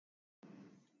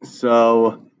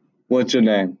So, what's your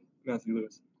name? Matthew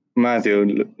Lewis.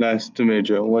 Matthew, nice to meet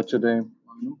you. What's your name?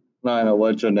 Lionel. Lionel,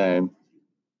 what's your name?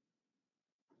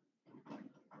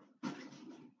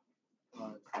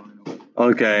 Lionel.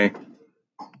 Okay.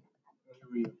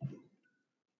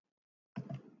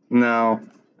 Now,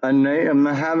 I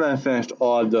haven't finished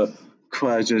all the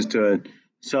questions to it.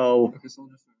 So, Okay, so I'll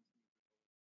just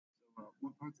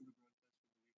what parts of the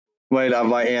broadcast? wait,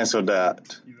 have I answered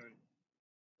that? You already.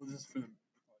 Well, this is for the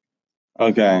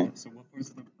Okay. So what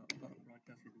parts of the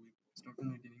broadcast were believable? Start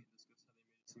from the beginning and discuss how they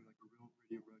made it seem like a real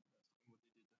radio broadcast and what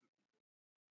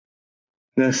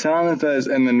they did. The sound effects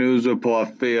in the news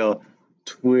report feel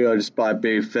weird by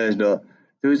being fictional.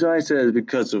 The reason I say is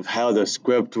because of how the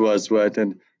script was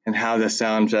written and how the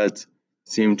sound effects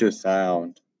seem to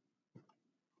sound.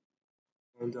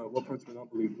 And what parts were not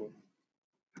believable?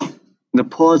 The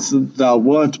parts that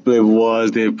weren't believable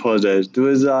was the opposite. The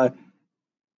reason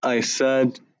I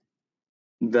said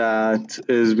that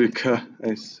is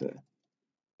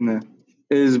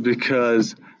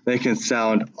because they can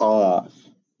sound off.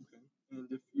 Okay. And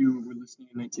if you were listening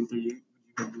in 1938, would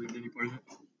you have believed any part of it?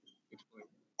 Explain.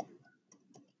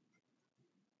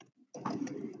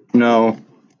 No,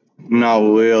 not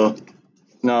really,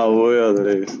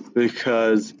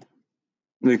 because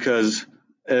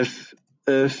if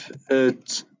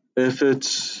it's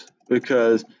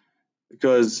because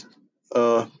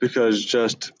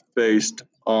just based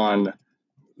on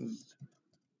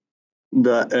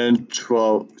the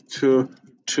intro to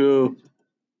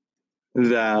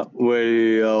that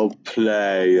radio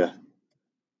play. Okay.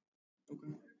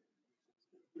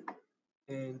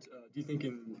 And do you think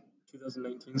in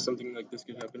 2019 something like this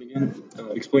could happen again?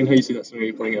 Explain how you see that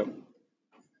scenario playing out.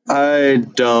 I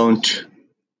don't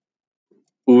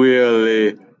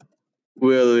really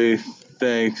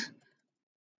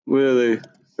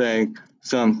think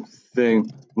something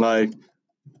like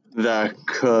that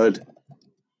could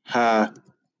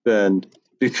happen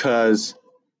because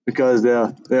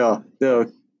there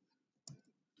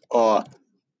are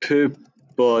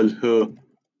people who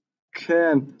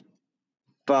can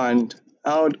find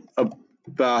out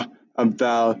about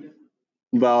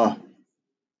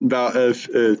if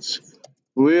it's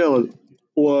real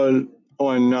or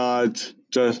not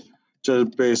just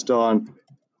based on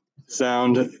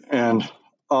sound and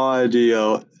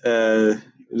audio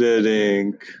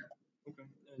editing. Okay.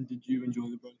 And did you enjoy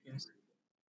the broadcast?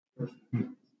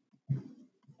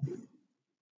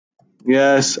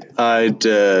 Yes, I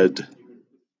did.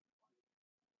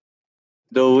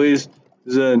 The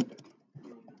reason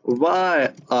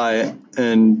why I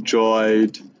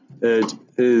enjoyed it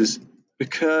is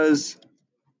because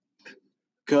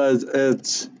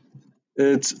it's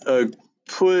a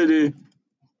pretty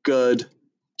good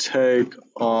take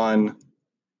on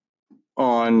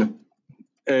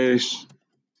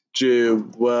H.G.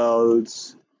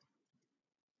 Wells'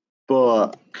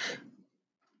 book.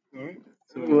 All right.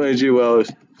 So, H.G.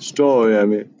 Wells' story, I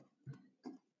mean.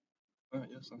 all right.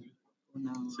 Yeah, sounds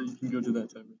good. So you can go to that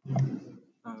tab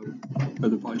for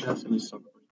the podcast and you stop.